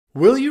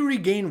Will you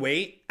regain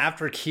weight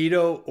after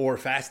keto or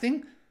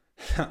fasting?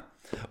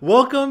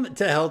 Welcome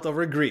to Health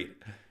Over Greed.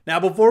 Now,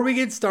 before we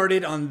get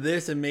started on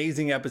this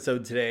amazing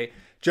episode today,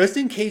 just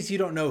in case you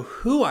don't know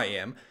who I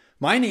am,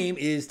 my name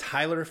is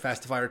Tyler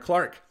Fastifier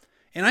Clark,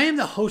 and I am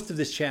the host of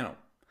this channel.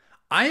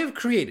 I have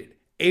created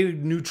a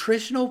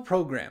nutritional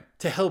program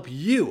to help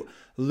you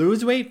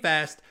lose weight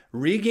fast,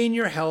 regain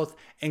your health,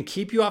 and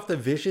keep you off the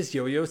vicious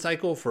yo-yo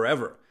cycle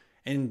forever.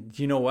 And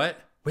you know what?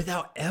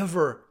 Without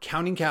ever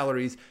counting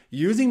calories,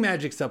 using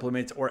magic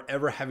supplements, or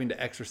ever having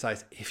to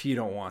exercise if you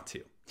don't want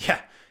to.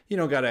 Yeah, you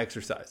don't gotta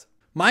exercise.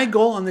 My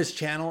goal on this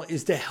channel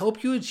is to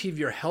help you achieve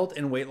your health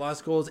and weight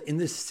loss goals in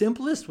the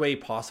simplest way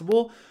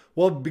possible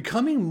while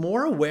becoming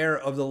more aware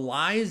of the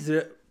lies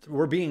that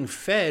we're being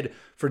fed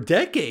for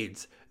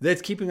decades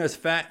that's keeping us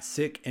fat,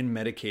 sick, and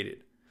medicated.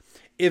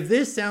 If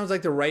this sounds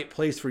like the right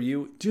place for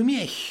you, do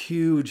me a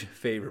huge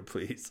favor,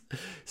 please.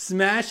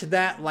 Smash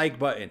that like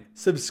button,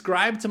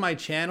 subscribe to my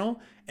channel,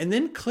 and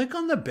then click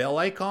on the bell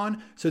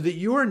icon so that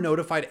you are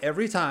notified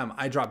every time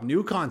I drop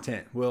new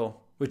content,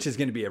 which is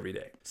going to be every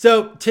day.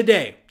 So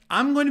today,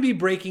 I'm going to be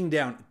breaking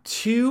down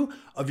 2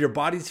 of your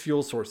body's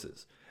fuel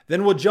sources.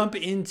 Then we'll jump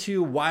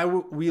into why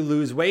we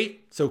lose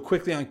weight so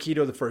quickly on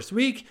keto the first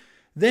week.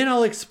 Then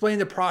I'll explain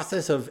the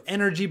process of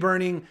energy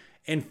burning.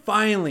 And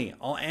finally,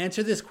 I'll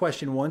answer this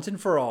question once and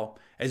for all.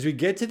 As we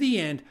get to the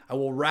end, I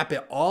will wrap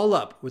it all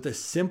up with a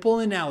simple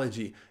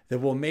analogy that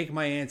will make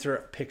my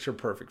answer picture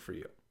perfect for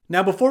you.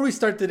 Now, before we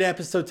start the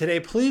episode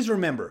today, please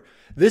remember,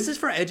 this is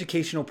for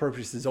educational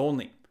purposes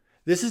only.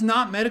 This is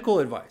not medical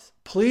advice.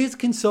 Please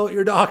consult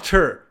your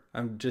doctor.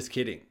 I'm just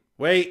kidding.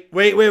 Wait.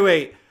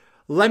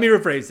 Let me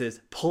rephrase this.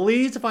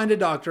 Please find a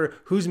doctor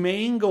whose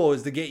main goal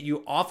is to get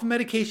you off of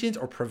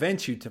medications or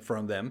prevent you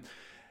from them,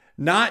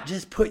 not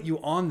just put you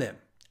on them.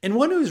 And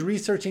one who's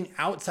researching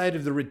outside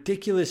of the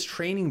ridiculous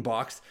training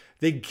box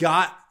they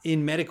got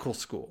in medical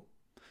school.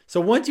 So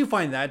once you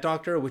find that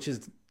doctor, which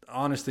is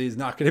honestly is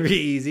not going to be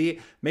easy,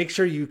 make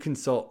sure you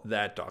consult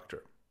that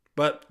doctor.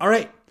 But all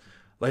right,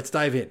 let's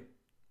dive in.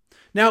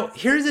 Now,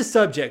 here's a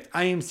subject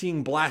I am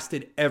seeing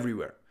blasted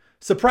everywhere.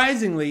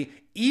 Surprisingly,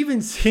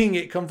 even seeing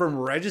it come from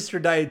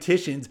registered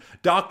dietitians,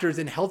 doctors,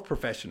 and health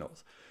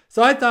professionals.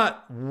 So I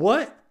thought,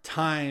 what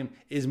time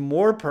is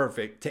more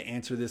perfect to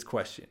answer this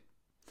question?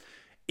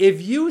 If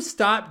you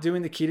stop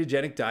doing the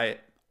ketogenic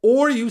diet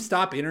or you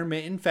stop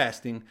intermittent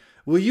fasting,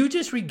 will you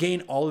just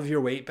regain all of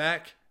your weight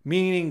back?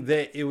 Meaning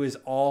that it was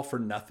all for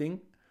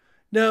nothing?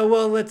 No,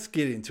 well, let's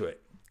get into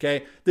it.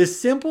 Okay. The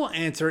simple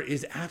answer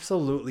is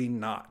absolutely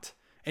not.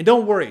 And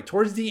don't worry,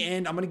 towards the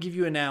end, I'm going to give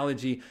you an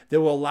analogy that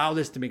will allow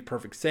this to make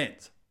perfect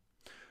sense.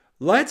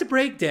 Let's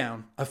break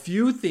down a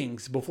few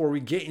things before we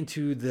get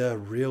into the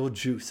real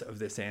juice of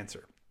this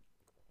answer.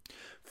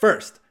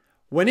 First,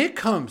 when it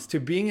comes to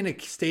being in a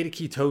state of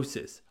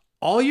ketosis,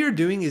 all you're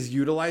doing is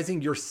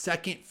utilizing your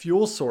second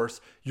fuel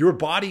source your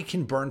body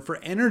can burn for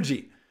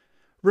energy.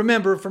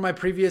 Remember from my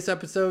previous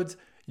episodes,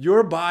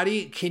 your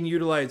body can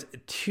utilize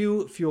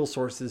 2 fuel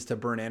sources to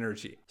burn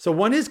energy. So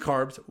one is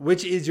carbs,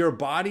 which is your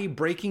body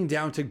breaking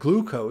down to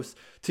glucose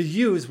to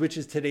use, which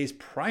is today's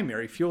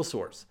primary fuel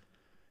source.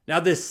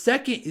 Now the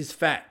second is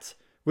fat,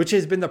 which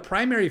has been the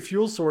primary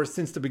fuel source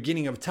since the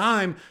beginning of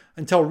time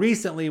until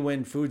recently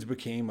when foods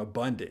became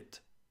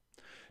abundant.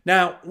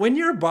 Now, when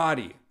your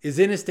body is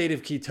in a state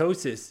of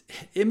ketosis,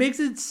 it makes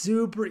it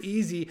super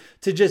easy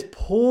to just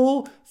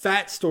pull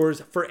fat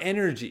stores for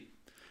energy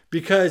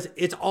because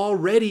it's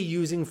already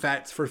using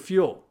fats for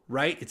fuel,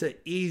 right? It's an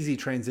easy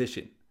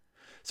transition.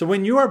 So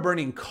when you are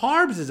burning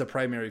carbs as a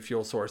primary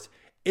fuel source,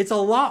 it's a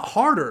lot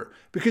harder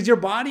because your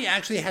body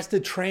actually has to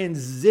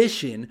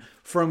transition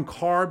from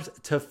carbs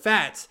to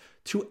fats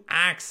to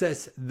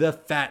access the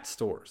fat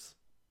stores.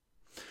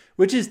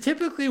 Which is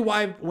typically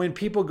why when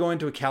people go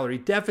into a calorie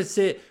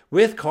deficit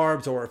with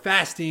carbs or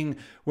fasting,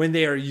 when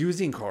they are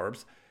using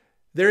carbs,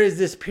 there is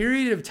this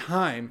period of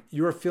time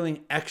you are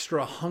feeling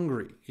extra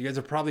hungry. You guys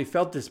have probably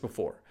felt this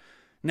before.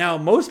 Now,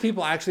 most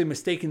people actually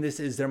mistaken this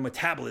as their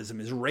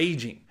metabolism is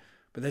raging,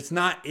 but that's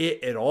not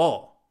it at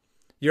all.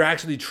 You're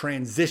actually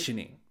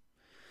transitioning.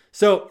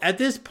 So at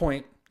this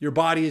point, your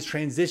body is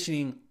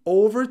transitioning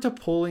over to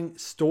pulling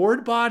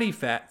stored body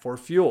fat for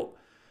fuel.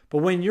 But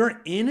when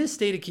you're in a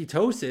state of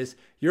ketosis,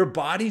 your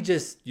body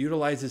just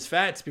utilizes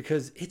fats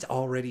because it's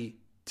already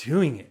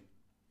doing it.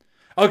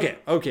 Okay.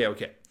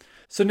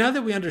 So now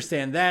that we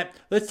understand that,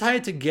 let's tie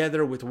it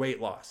together with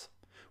weight loss.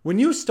 When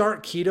you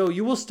start keto,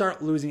 you will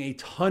start losing a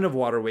ton of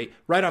water weight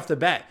right off the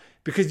bat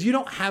because you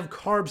don't have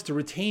carbs to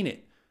retain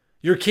it.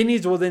 Your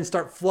kidneys will then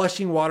start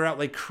flushing water out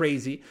like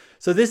crazy.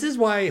 So this is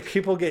why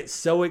people get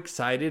so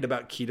excited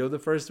about keto the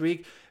first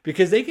week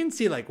because they can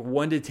see like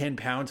 1 to 10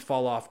 pounds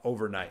fall off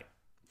overnight.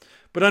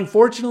 But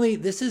unfortunately,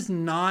 this is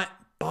not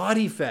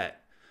body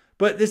fat.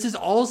 But this is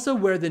also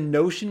where the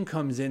notion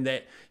comes in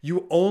that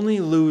you only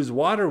lose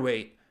water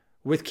weight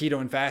with keto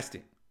and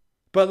fasting.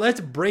 But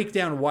let's break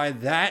down why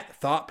that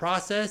thought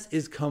process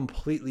is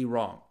completely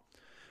wrong.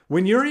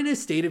 When you're in a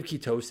state of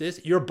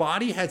ketosis, your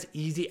body has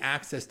easy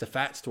access to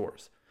fat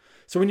stores.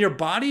 So when your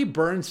body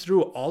burns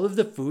through all of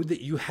the food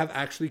that you have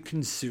actually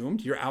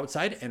consumed, your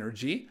outside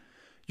energy,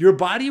 your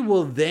body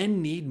will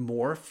then need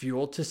more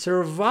fuel to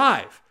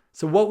survive.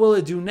 So what will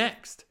it do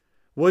next?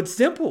 Well, it's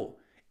simple.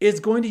 It's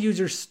going to use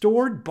your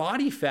stored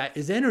body fat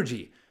as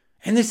energy.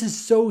 And this is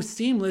so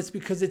seamless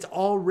because it's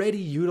already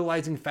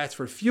utilizing fats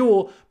for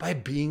fuel by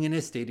being in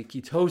a state of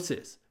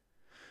ketosis.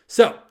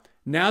 So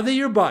now that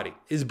your body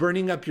is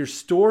burning up your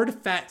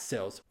stored fat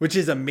cells, which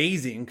is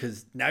amazing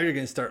because now you're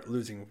going to start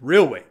losing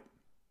real weight.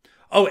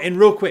 Oh, and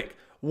real quick,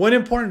 one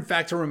important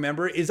fact to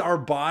remember is our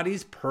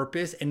body's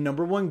purpose and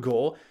number one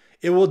goal.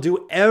 It will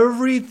do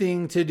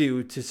everything to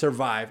do to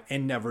survive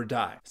and never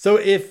die. So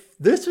if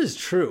this is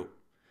true,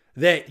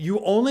 that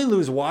you only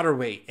lose water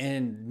weight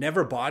and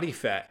never body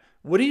fat,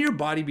 wouldn't your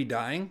body be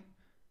dying?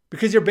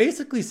 Because you're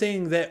basically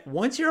saying that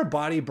once your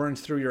body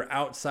burns through your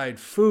outside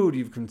food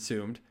you've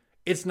consumed,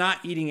 it's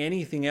not eating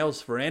anything else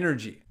for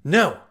energy.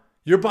 No,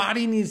 your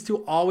body needs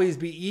to always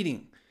be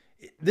eating.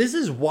 This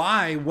is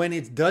why when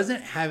it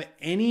doesn't have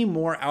any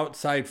more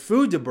outside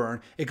food to burn,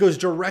 it goes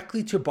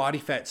directly to body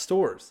fat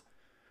stores.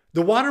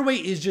 The water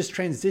weight is just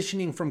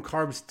transitioning from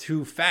carbs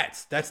to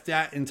fats. That's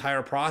that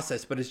entire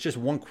process, but it's just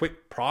one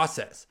quick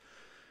process.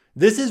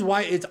 This is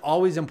why it's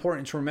always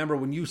important to remember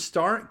when you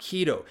start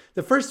keto,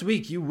 the first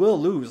week you will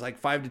lose like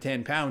 5 to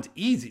 10 pounds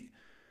easy,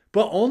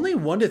 but only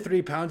 1 to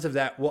 3 pounds of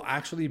that will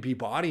actually be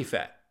body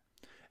fat.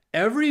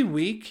 Every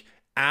week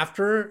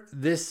after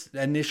this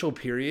initial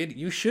period,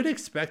 you should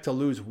expect to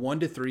lose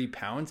 1 to 3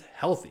 pounds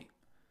healthy.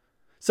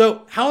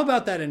 So how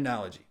about that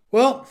analogy?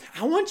 Well,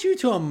 I want you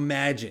to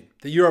imagine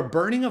that you're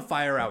burning a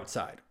fire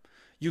outside.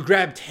 You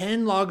grab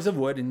 10 logs of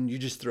wood and you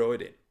just throw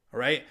it in, all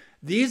right?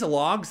 These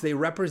logs, they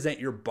represent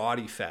your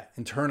body fat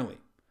internally.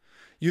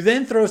 You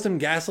then throw some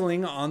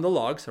gasoline on the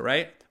logs, all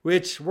right?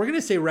 Which we're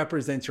gonna say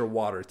represents your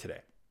water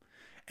today.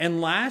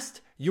 And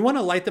last, you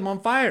wanna light them on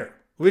fire,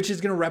 which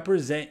is gonna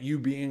represent you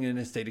being in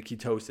a state of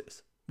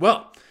ketosis.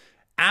 Well,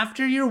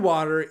 after your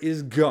water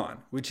is gone,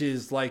 which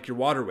is like your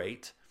water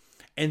weight,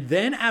 and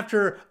then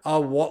after a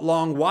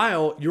long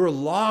while, your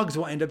logs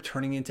will end up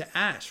turning into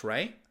ash,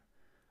 right?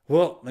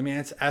 Well, let me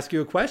ask you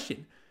a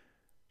question.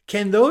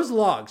 Can those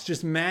logs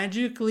just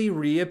magically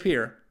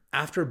reappear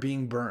after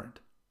being burned?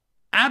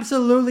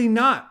 Absolutely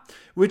not,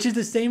 which is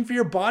the same for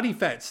your body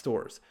fat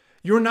stores.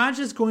 You're not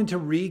just going to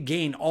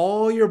regain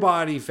all your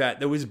body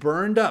fat that was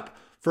burned up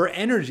for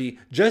energy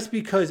just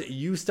because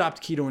you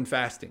stopped keto and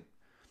fasting.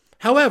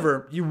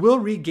 However, you will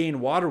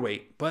regain water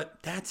weight, but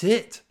that's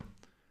it.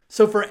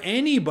 So for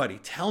anybody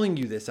telling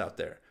you this out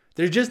there,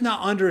 they're just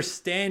not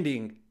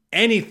understanding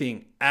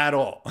anything at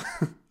all.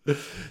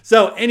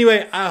 So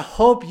anyway, I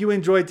hope you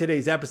enjoyed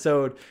today's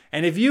episode.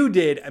 And if you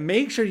did,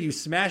 make sure you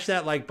smash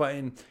that like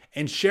button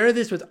and share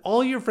this with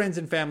all your friends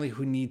and family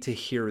who need to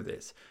hear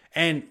this.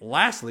 And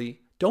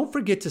lastly, don't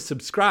forget to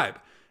subscribe,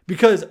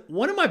 because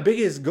one of my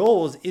biggest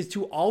goals is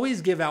to always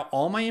give out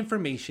all my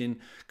information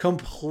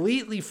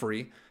completely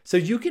free so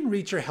you can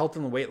reach your health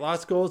and weight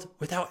loss goals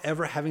without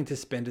ever having to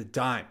spend a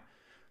dime.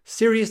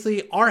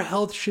 Seriously, our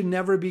health should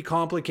never be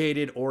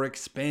complicated or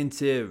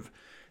expensive.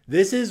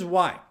 This is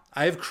why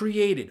I have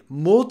created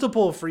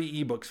multiple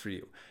free ebooks for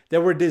you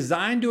that were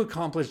designed to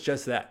accomplish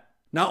just that.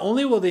 Not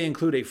only will they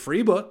include a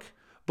free book,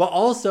 but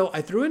also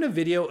I threw in a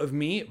video of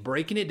me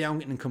breaking it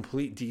down in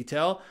complete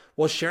detail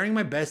while sharing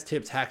my best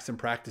tips, hacks, and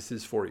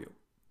practices for you.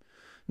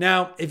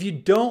 Now, if you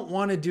don't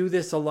want to do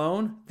this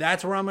alone,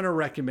 that's where I'm going to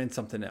recommend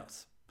something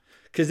else.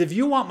 Because if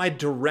you want my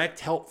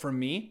direct help from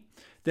me,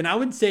 then I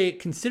would say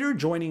consider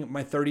joining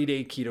my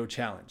 30-day keto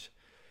challenge.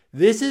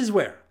 This is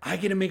where I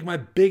get to make my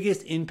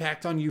biggest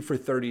impact on you for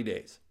 30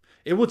 days.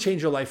 It will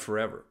change your life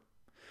forever.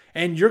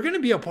 And you're going to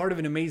be a part of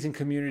an amazing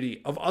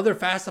community of other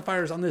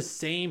fastifiers on the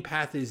same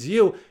path as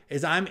you,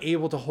 as I'm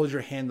able to hold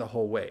your hand the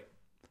whole way.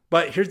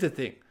 But here's the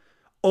thing.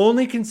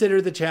 Only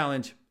consider the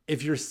challenge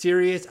if you're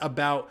serious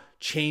about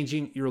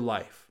changing your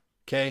life,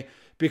 okay?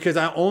 Because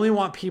I only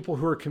want people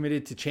who are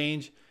committed to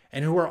change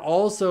and who are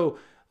also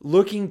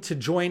looking to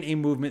join a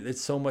movement that's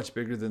so much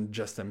bigger than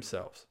just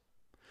themselves.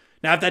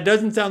 Now, if that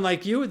doesn't sound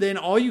like you, then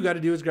all you got to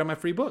do is grab my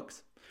free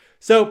books.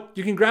 So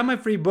you can grab my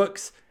free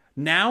books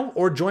now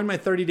or join my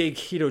 30-day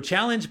keto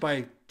challenge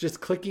by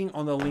just clicking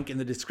on the link in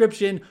the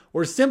description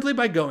or simply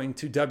by going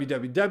to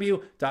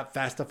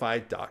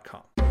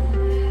www.fastify.com.